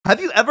Have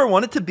you ever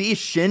wanted to be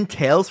Shin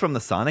Tails from the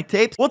Sonic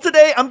tapes? Well,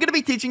 today I'm going to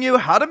be teaching you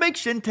how to make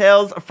Shin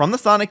Tails from the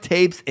Sonic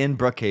tapes in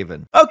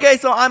Brookhaven. Okay,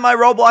 so I'm my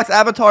Roblox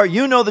avatar.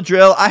 You know the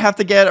drill. I have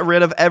to get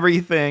rid of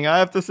everything. I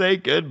have to say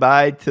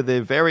goodbye to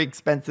the very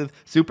expensive,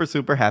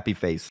 super happy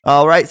face.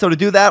 All right, so to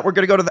do that, we're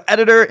going to go to the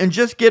editor and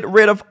just get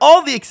rid of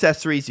all the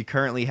accessories you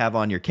currently have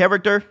on your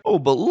character. Oh,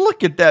 but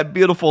look at that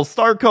beautiful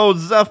starcode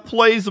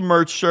ZephPlayz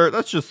merch shirt.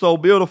 That's just so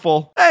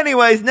beautiful.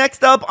 Anyways,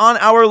 next up on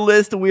our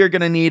list, we are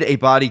going to need a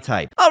body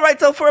type. All right,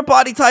 so for a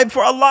body type,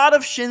 for a lot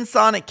of Shin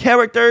Sonic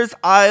characters,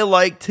 I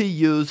like to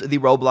use the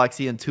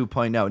Robloxian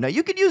 2.0. Now,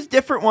 you could use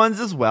different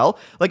ones as well.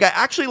 Like, I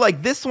actually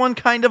like this one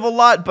kind of a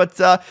lot, but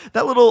that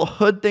little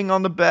hood thing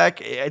on the back,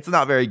 it's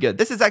not very good.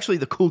 This is actually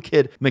the Cool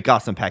Kid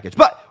McAwesome package,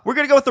 but we're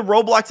going to go with the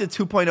Robloxian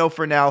 2.0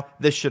 for now.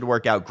 This should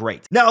work out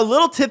great. Now, a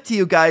little tip to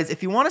you guys,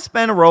 if you want to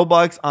spend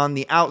Robux on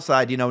the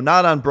outside, you know,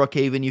 not on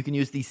Brookhaven, you can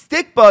use the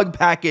Stick Bug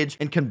package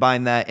and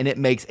combine that, and it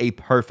makes a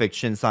perfect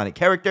Shin Sonic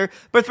character.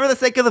 But for the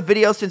sake of the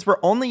video, since we're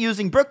only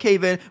using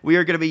Brookhaven, we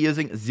are going to be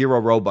using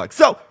 0 Robux.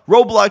 So,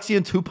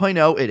 Robloxian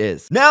 2.0 it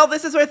is. Now,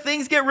 this is where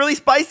things get really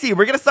spicy.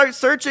 We're going to start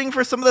searching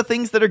for some of the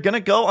things that are going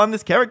to go on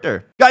this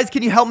character. Guys,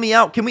 can you help me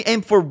out? Can we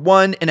aim for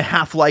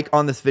 1.5 like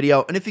on this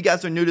video? And if you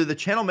guys are new to the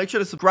channel, make sure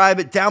to subscribe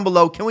it down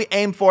below. Can we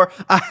aim for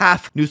a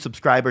half new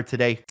subscriber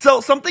today?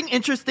 So, something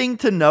interesting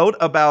to note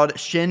about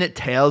Shin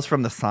Tails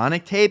from the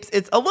Sonic tapes,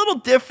 it's a little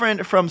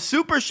different from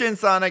Super Shin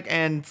Sonic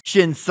and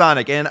Shin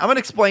Sonic, and I'm going to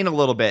explain a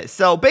little bit.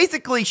 So,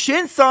 basically,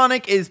 Shin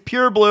Sonic is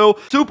pure blue,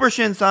 Super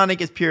Shin Sonic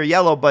is pure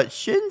yellow, but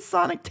Shin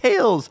Sonic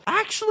Tails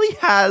actually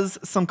has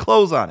some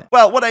clothes on it.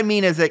 Well, what I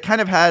mean is it kind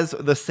of has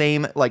the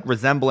same like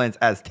resemblance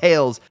as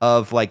Tails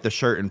of like the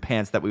shirt and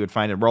pants that we would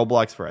find in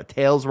Roblox for a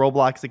Tails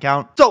Roblox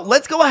account. So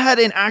let's go ahead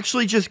and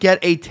actually just get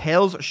a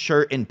Tails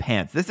shirt and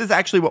pants. This is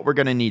actually what we're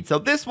going to need. So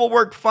this will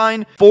work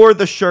fine for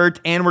the shirt,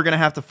 and we're going to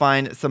have to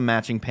find some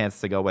matching pants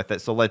to go with it.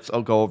 So let's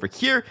go over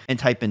here and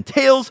type in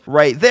Tails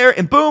right there,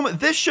 and boom,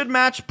 this should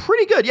match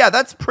pretty good. Yeah,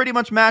 that's pretty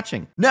much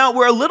matching. Now,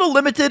 we're a little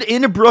limited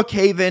in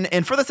Brookhaven,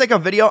 and for the sake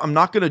of video, I'm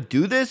not going to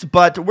do this,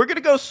 but we're going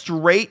to go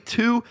straight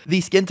to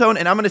the skin tone,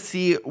 and I'm going to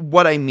see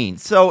what I mean.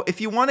 So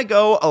if you want to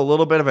go a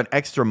little bit of an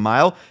extra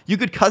mile, you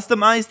could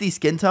customize the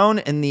skin tone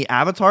in the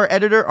avatar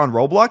editor on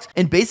Roblox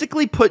and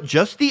basically put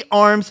just the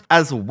arms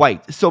as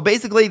white. So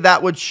basically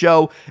that would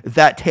show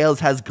that Tails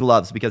has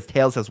gloves, because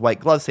Tails has white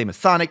gloves, same as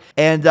Sonic.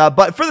 And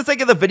but for the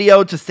sake of the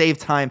video, to save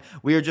time,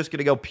 we are just going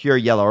to go pure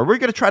yellow, or we're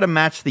going to try to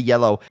match the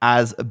yellow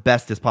as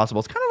best as possible.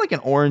 It's kind of like an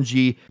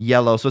orangey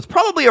yellow, so it's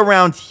probably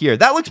around here.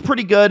 That looks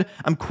pretty good.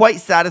 I'm quite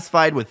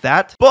satisfied with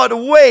that. But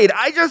wait,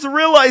 I just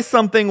realized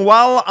something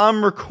while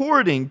I'm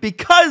recording.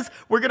 Because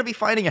we're going to be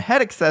finding a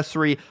head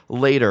accessory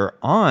later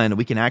on,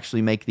 we can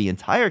actually make the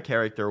entire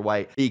character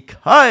white,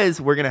 because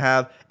we're going to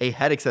have a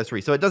head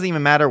accessory. So it doesn't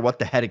even matter what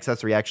the head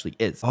accessory actually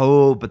is.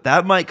 Oh, but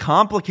that might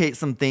complicate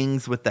some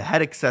things with the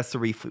head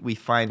accessory we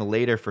find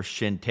later for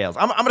Shin Tails.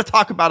 I'm going to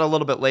talk about it a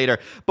little bit later.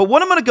 But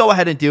what I'm going to go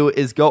ahead and do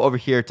is go over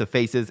here to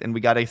faces, and we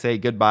got to say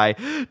goodbye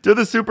to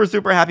the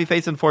super happy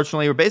face.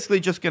 Unfortunately, we're basically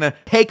just going to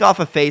take off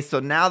a face. So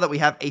now that we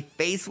have a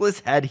faceless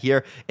head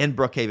here in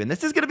Brookhaven,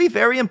 this is going to be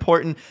very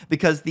important,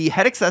 because the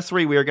head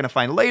accessory we are going to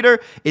find later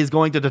is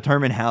going to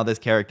determine how this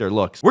character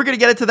looks. We're going to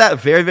get into that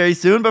very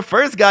soon. But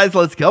first, guys,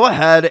 let's go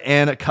ahead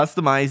and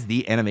customize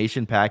the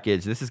animation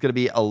package. This is going to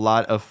be a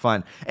lot of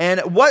fun. And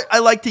what I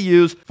like to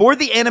use for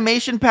the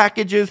animation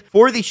packages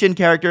for the Shin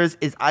characters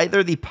is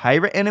either the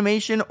pirate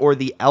animation or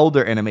the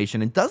elder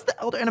animation. And does the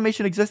elder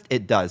animation exist?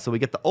 It does. So we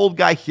get the old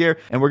guy here,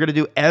 and we're going to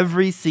do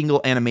every single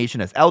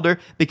animation as elder,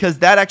 because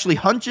that actually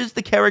hunches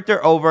the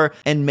character over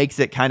and makes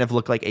it kind of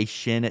look like a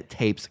Shin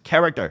Tapes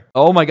character.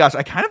 Oh my gosh,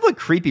 I kind of look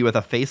creepy with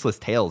a faceless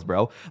Tails,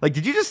 bro. Like,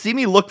 did you just see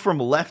me look from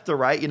left to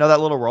right? You know that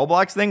little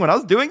Roblox thing? When I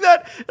was doing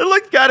that, it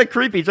looked kind of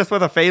creepy just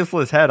with a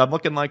faceless head. I'm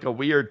looking like a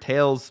weird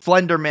Tails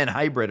Slenderman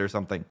hybrid or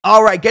something.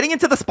 All right, getting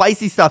into the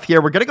spicy stuff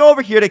here, we're going to go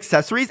over here to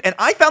accessories, and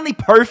I found the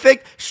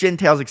perfect Shin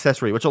Tails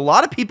accessory, which a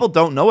lot of people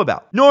don't know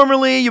about.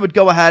 Normally, you would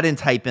go ahead and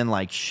type in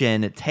like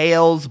Shin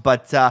Tails,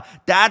 but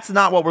that's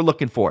not what we're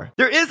looking for.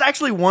 There is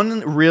actually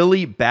one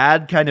really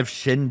bad kind of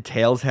Shin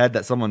Tails head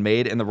that someone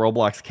made in the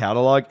Roblox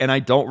catalog, and I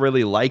don't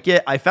really like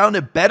it. I found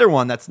a better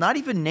one that's not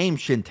even named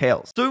Shin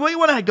Tails. So what you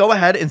want to go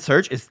ahead and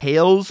search is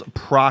Tails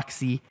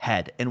Proxy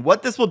Head. And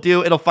what this will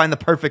do, it'll find the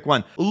perfect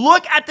one.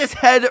 Look at this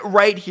head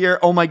right here.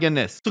 Oh my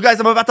goodness. So guys,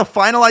 I'm about to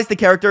finalize the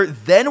character.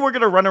 Then we're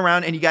going to run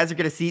around, and you guys are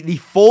going to see the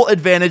full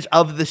advantage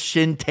of the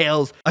Shin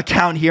Tails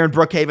account here in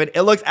Brookhaven.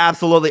 It looks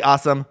absolutely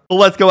awesome.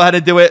 Let's go ahead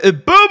and do it.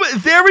 Boom.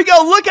 There we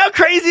go. Look how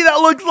crazy that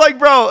looks like,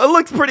 bro. It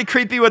looks pretty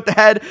creepy with the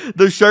head,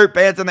 the shirt,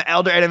 pants, and the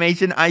elder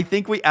animation. I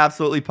think we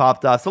absolutely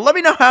popped off. So let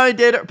me know how I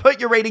did. Put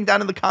your rating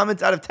down in the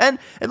comments out of 10,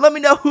 and let me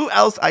know who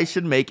else I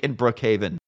should make in Brookhaven.